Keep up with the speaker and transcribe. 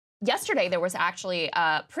yesterday there was actually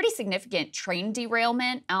a pretty significant train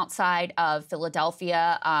derailment outside of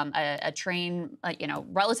Philadelphia. A train,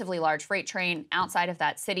 relatively large freight train outside of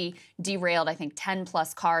that city derailed, I think, 10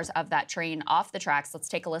 plus cars of that train off the tracks. Let's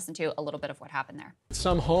take a listen to a little bit of what happened there.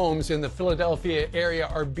 Some homes in the Philadelphia area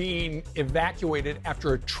are being evacuated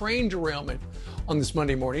after a train derailment on this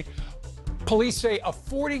Monday morning. Police say a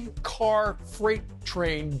 40-car freight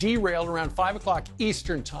train derailed around 5 o'clock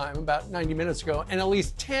Eastern time about 90 minutes ago, and at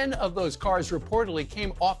least 10 of those cars reportedly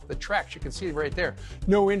came off the tracks. You can see it right there.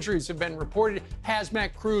 No injuries have been reported.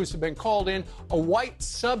 Hazmat crews have been called in. A white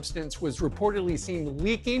substance was reportedly seen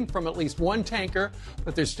leaking from at least one tanker,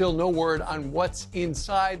 but there's still no word on what's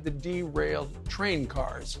inside the derailed train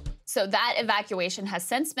cars. So that evacuation has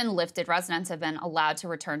since been lifted. Residents have been allowed to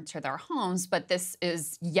return to their homes. But this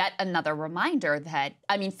is yet another reminder that,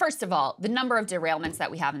 first of all, the number of derailments that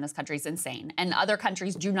we have in this country is insane. And other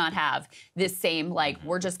countries do not have this same,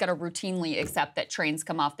 we're just going to routinely accept that trains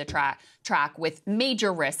come off the track with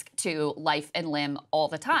major risk to life and limb all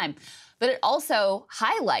the time. But it also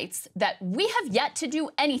highlights that we have yet to do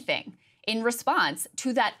anything in response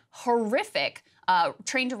to that horrific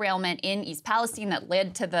train derailment in East Palestine that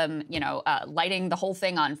led to them, lighting the whole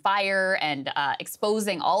thing on fire and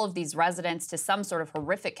exposing all of these residents to some sort of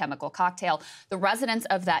horrific chemical cocktail. The residents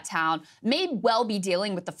of that town may well be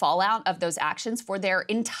dealing with the fallout of those actions for their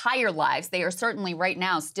entire lives. They are certainly right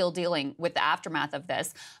now still dealing with the aftermath of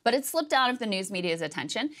this, but it slipped out of the news media's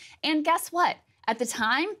attention. And guess what? At the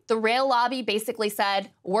time, the rail lobby basically said,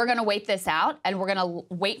 we're going to wait this out and we're going to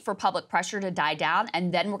wait for public pressure to die down,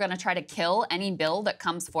 and then we're going to try to kill any bill that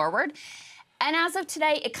comes forward. And as of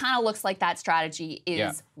today, it kind of looks like that strategy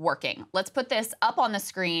is working. Let's put this up on the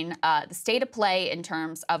screen, the state of play in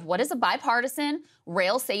terms of what is a bipartisan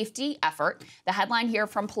rail safety effort. The headline here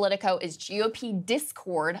from Politico is GOP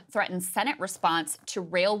discord threatens Senate response to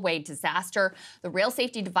railway disaster. The rail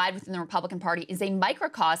safety divide within the Republican Party is a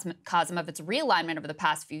microcosm of its realignment over the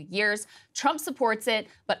past few years. Trump supports it,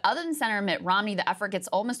 but other than Senator Mitt Romney, the effort gets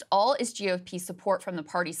almost all its GOP support from the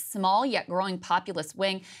party's small yet growing populist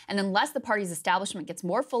wing. And unless the party's establishment gets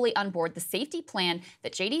more fully on board, the safety plan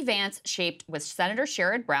that J.D. Vance shaped with Senator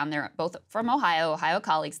Sherrod Brown, they're both from Ohio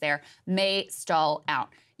colleagues there, may stall out.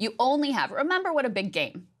 You only have, remember what a big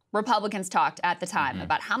game Republicans talked at the time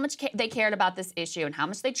about how much they cared about this issue and how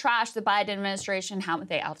much they trashed the Biden administration, how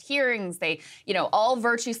they held hearings, they, all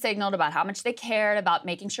virtue signaled about how much they cared about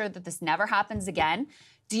making sure that this never happens again.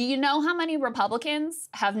 Do you know how many Republicans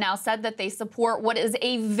have now said that they support what is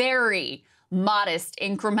a very modest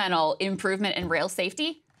incremental improvement in rail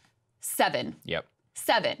safety? 7. Yep.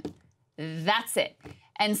 7. That's it.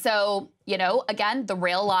 And so, again, the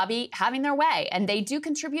rail lobby having their way, and they do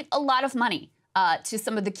contribute a lot of money to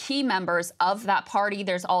some of the key members of that party.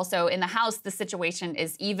 There's also in the House, the situation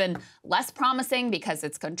is even less promising because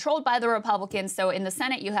it's controlled by the Republicans. So in the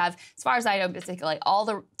Senate, you have, as far as I know, basically all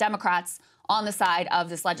the Democrats on the side of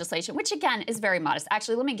this legislation, which, again, is very modest.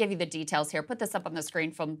 Actually, let me give you the details here. Put this up on the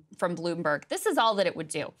screen from Bloomberg. This is all that it would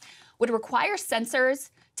do. Would require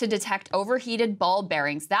sensors to detect overheated ball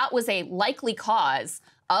bearings. That was a likely cause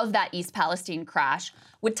of that East Palestine crash.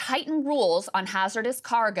 Would tighten rules on hazardous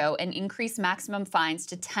cargo and increase maximum fines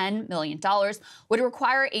to $10 million. Would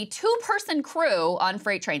require a 2-person crew on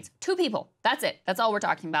freight trains. 2 people. That's it. That's all we're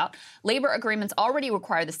talking about. Labor agreements already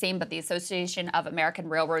require the same, but the Association of American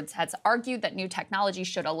Railroads has argued that new technology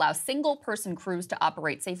should allow single-person crews to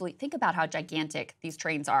operate safely. Think about how gigantic these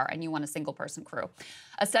trains are, and you want a single-person crew.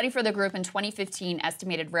 A study for the group in 2015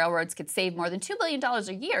 estimated railroads could save more than $2 billion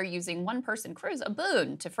a year using one-person crews, a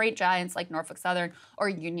boon to freight giants like Norfolk Southern or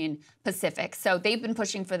Union Pacific. So they've been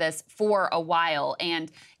pushing for this for a while.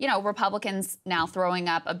 And, Republicans now throwing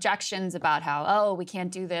up objections about how, we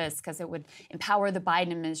can't do this because it would empower the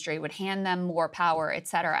Biden administration, would hand them more power, et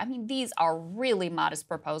cetera. These are really modest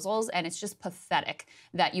proposals, and it's just pathetic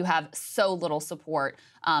that you have so little support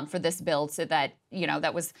for this bill, so that,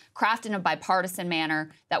 that was crafted in a bipartisan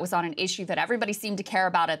manner, that was on an issue that everybody seemed to care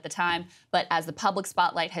about at the time. But as the public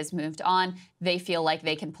spotlight has moved on, they feel like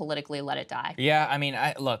they can politically let it die.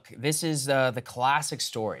 Yeah, look, this is the classic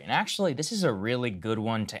story. And actually, this is a really good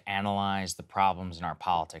one to analyze the problems in our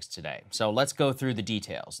politics today. So let's go through the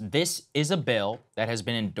details. This is a bill that has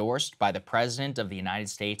been endorsed by the President of the United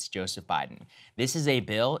States, Joseph Biden. This is a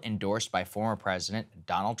bill endorsed by former President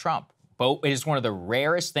Donald Trump. It is one of the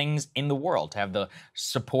rarest things in the world to have the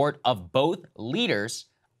support of both leaders,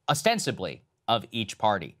 ostensibly, of each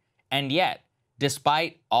party. And yet,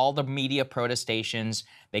 despite all the media protestations,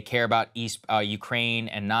 they care about Ukraine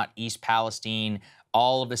and not East Palestine,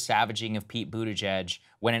 all of the savaging of Pete Buttigieg,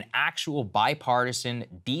 when an actual bipartisan,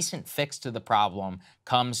 decent fix to the problem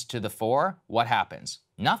comes to the fore, what happens?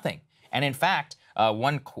 Nothing. And in fact,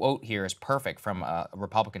 one quote here is perfect from a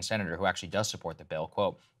Republican senator who actually does support the bill.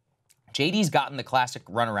 Quote, JD's gotten the classic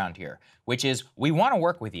runaround here, which is, we want to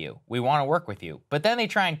work with you. We want to work with you. But then they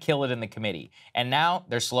try and kill it in the committee. And now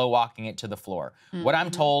they're slow walking it to the floor. What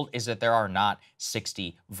I'm told is that there are not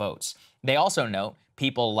 60 votes. They also note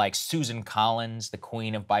people like Susan Collins, the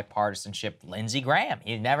queen of bipartisanship, Lindsey Graham.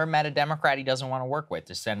 He never met a Democrat he doesn't want to work with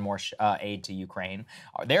to send more aid to Ukraine.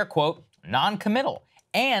 They're, quote, non-committal.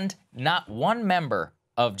 And not one member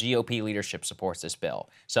of GOP leadership supports this bill.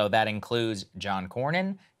 So that includes John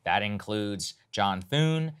Cornyn, that includes John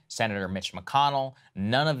Thune, Senator Mitch McConnell.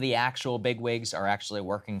 None of the actual bigwigs are actually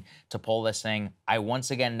working to pull this thing. I once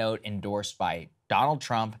again note endorsed by Donald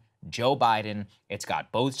Trump, Joe Biden. It's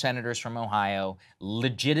got both senators from Ohio,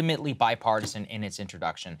 legitimately bipartisan in its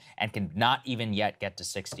introduction, and can not even yet get to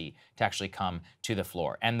 60 to actually come to the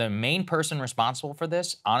floor. And the main person responsible for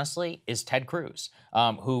this, honestly, is Ted Cruz,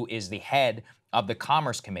 who is the head of the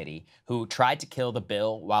Commerce Committee, who tried to kill the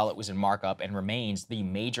bill while it was in markup and remains the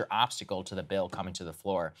major obstacle to the bill coming to the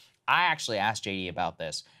floor. I actually asked JD about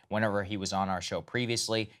this whenever he was on our show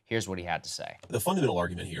previously. Here's what he had to say. The fundamental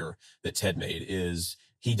argument here that Ted made is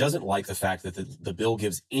he doesn't like the fact that the bill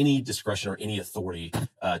gives any discretion or any authority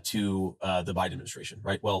to the Biden administration,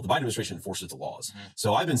 right? Well, the Biden administration enforces the laws.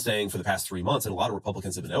 So I've been saying for the past 3 months, and a lot of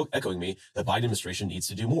Republicans have been echoing me, that Biden administration needs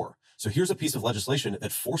to do more. So here's a piece of legislation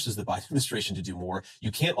that forces the Biden administration to do more. You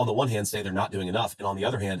can't, on the one hand, say they're not doing enough, and on the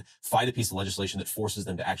other hand, fight a piece of legislation that forces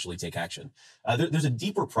them to actually take action. There's a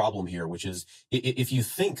deeper problem here, which is if you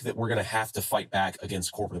think that we're going to have to fight back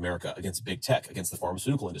against corporate America, against big tech, against the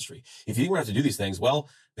pharmaceutical industry, if you think we're going to have to do these things, well,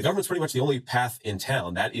 the government's pretty much the only path in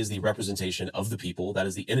town. That is the representation of the people. That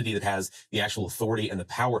is the entity that has the actual authority and the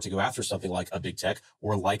power to go after something like a big tech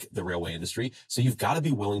or like the railway industry. So you've got to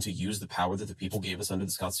be willing to use the power that the people gave us under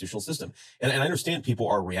this constitutional system. And I understand people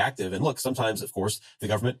are reactive. And look, sometimes, of course,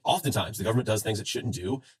 oftentimes the government does things it shouldn't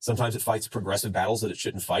do. Sometimes it fights progressive battles that it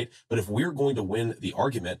shouldn't fight. But if we're going to win the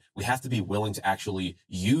argument, we have to be willing to actually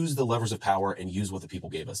use the levers of power and use what the people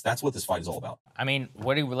gave us. That's what this fight is all about. I mean,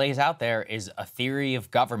 what he lays out there is a theory of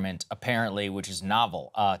government, apparently, which is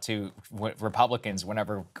novel to Republicans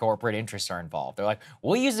whenever corporate interests are involved. They're like,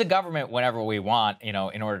 we'll use the government whenever we want, in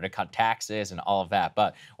order to cut taxes and all of that.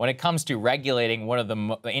 But when it comes to regulating one of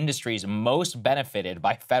the industries most benefited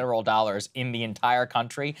by federal dollars in the entire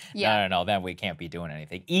country, no, then we can't be doing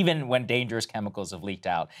anything. Even when dangerous chemicals have leaked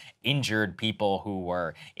out, injured people who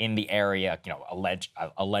were in the area,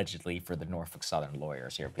 allegedly for the Norfolk Southern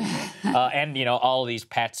lawyers here, people, and all of these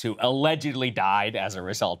pets who allegedly died as a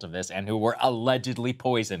result of this and who were allegedly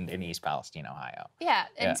poisoned in East Palestine, Ohio. Yeah,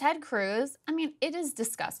 and Ted Cruz, I mean, it is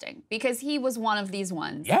disgusting because he was one of these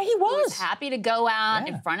ones. Yeah, he was. He was happy to go out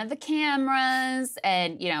in front of the cameras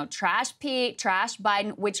and, trash Pete, trash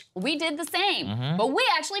Biden, which we did the same, but we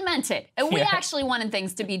actually meant it. And we actually wanted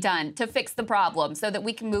things to be done to fix the problem so that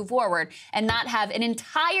we can move forward and not have an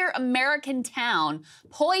entire American town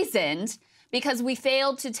poisoned because we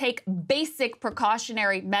failed to take basic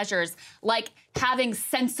precautionary measures like having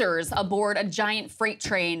sensors aboard a giant freight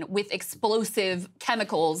train with explosive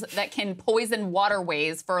chemicals that can poison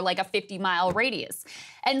waterways for like a 50-mile radius.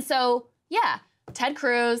 And so, yeah, Ted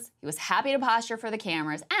Cruz, he was happy to posture for the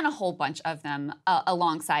cameras and a whole bunch of them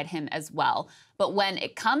alongside him as well. But when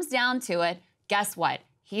it comes down to it, guess what?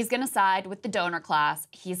 He's going to side with the donor class.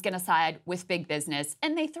 He's going to side with big business.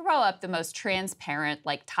 And they throw up the most transparent,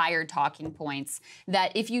 tired talking points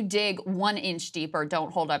that if you dig 1 inch deeper, don't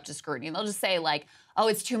hold up to scrutiny. They'll just say oh,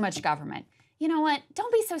 it's too much government. You know what?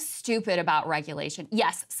 Don't be so stupid about regulation.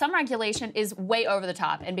 Yes, some regulation is way over the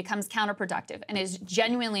top and becomes counterproductive and is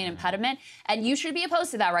genuinely an impediment. And you should be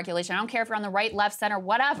opposed to that regulation. I don't care if you're on the right, left, center,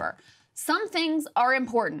 whatever. Some things are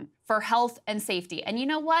important for health and safety. And you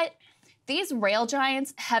know what? These rail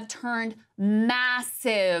giants have turned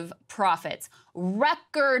massive profits,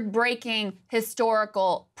 record-breaking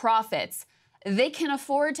historical profits. They can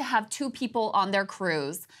afford to have 2 people on their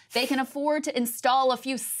crews. They can afford to install a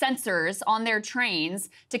few sensors on their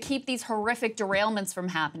trains to keep these horrific derailments from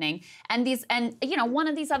happening. And one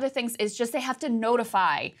of these other things is just they have to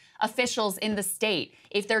notify officials in the state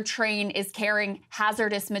if their train is carrying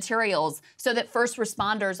hazardous materials so that first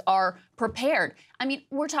responders are prepared. I mean,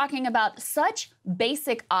 we're talking about such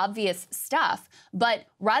basic, obvious stuff, but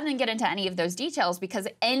rather than get into any of those details, because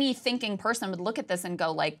any thinking person would look at this and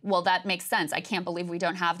go like, well, that makes sense. I can't believe we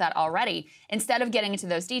don't have that already. Instead of getting into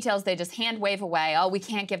those details, they just hand wave away, oh, we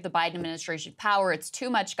can't give the Biden administration power. It's too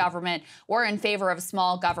much government. We're in favor of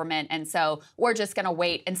small government. And so we're just going to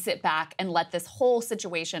wait and sit back and let this whole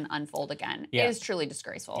situation unfold again. Yeah. It is truly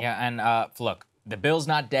disgraceful. Yeah, and look, the bill's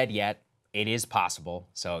not dead yet. It is possible.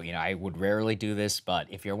 So, you know, I would rarely do this, but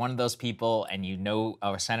if you're one of those people and you know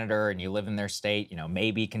a senator and you live in their state, you know,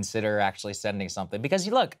 maybe consider actually sending something. Because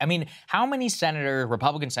you look, I mean, how many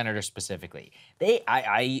Republican senators specifically,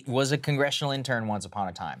 I was a congressional intern once upon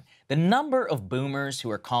a time. The number of boomers who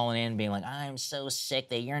are calling in being like, I'm so sick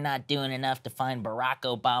that you're not doing enough to find Barack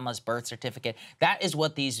Obama's birth certificate. That is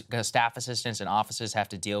what these staff assistants and offices have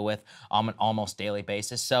to deal with on an almost daily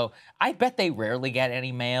basis. So I bet they rarely get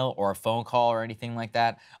any mail or a phone call or anything like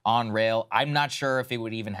that on rail. I'm not sure if it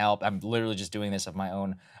would even help. I'm literally just doing this of my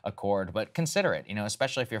own accord, but consider it, you know,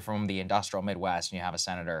 especially if you're from the industrial Midwest and you have a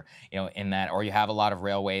senator, you know, in that, or you have a lot of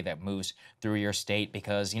railway that moves through your state,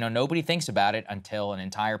 because, you know, nobody thinks about it until an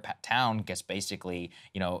entire town gets basically,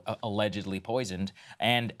 you know, allegedly poisoned.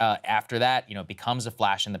 And after that, you know, becomes a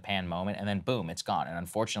flash in the pan moment, and then boom, it's gone. And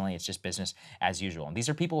unfortunately, it's just business as usual. And these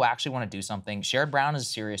are people who actually want to do something. Sherrod Brown is a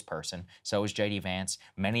serious person. So is J.D. Vance.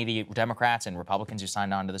 Many of the Democrats and Republicans who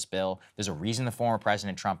signed on to this bill, there's a reason the former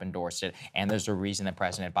President Trump endorsed it, and there's a reason that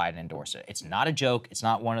President Biden endorsed it. It's not a joke. It's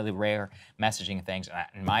not one of the rare messaging things.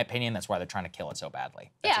 And in my opinion, that's why they're trying to kill it so badly.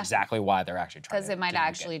 That's exactly why they're actually trying to. Because it might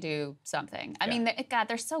actually do something. I mean, God,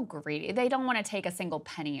 they're so greedy. They don't want to take a single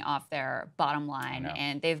penny off their bottom line,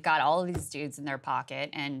 and they've got all of these dudes in their pocket.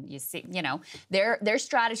 And you see, you know, their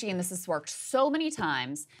strategy, and this has worked so many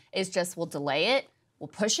times, is just we'll delay it, we'll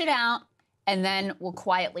push it out, and then we'll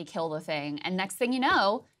quietly kill the thing. And next thing you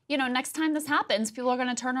know, next time this happens, people are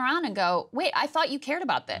going to turn around and go, wait, I thought you cared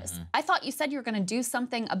about this. I thought you said you were going to do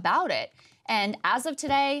something about it. And as of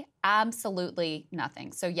today, absolutely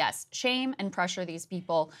nothing. So yes, shame and pressure these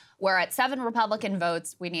people. We're at 7 Republican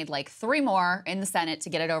votes. We need like 3 more in the Senate to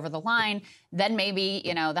get it over the line. Then maybe,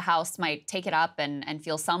 you know, the House might take it up and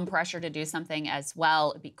feel some pressure to do something as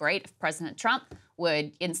well. It'd be great if President Trump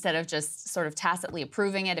would, instead of just sort of tacitly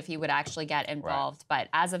approving it, if he would actually get involved. Right. But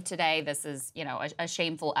as of today, this is, you know, a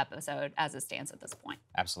shameful episode as it stands at this point.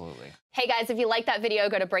 Absolutely. Hey guys, if you like that video,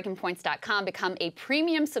 go to breakingpoints.com, become a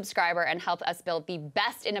premium subscriber, and help us build the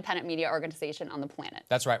best independent media organization on the planet.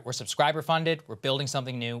 That's right. We're subscriber funded. We're building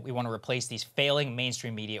something new. We want to replace these failing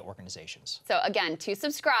mainstream media organizations. So again, to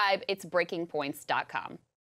subscribe, it's breakingpoints.com.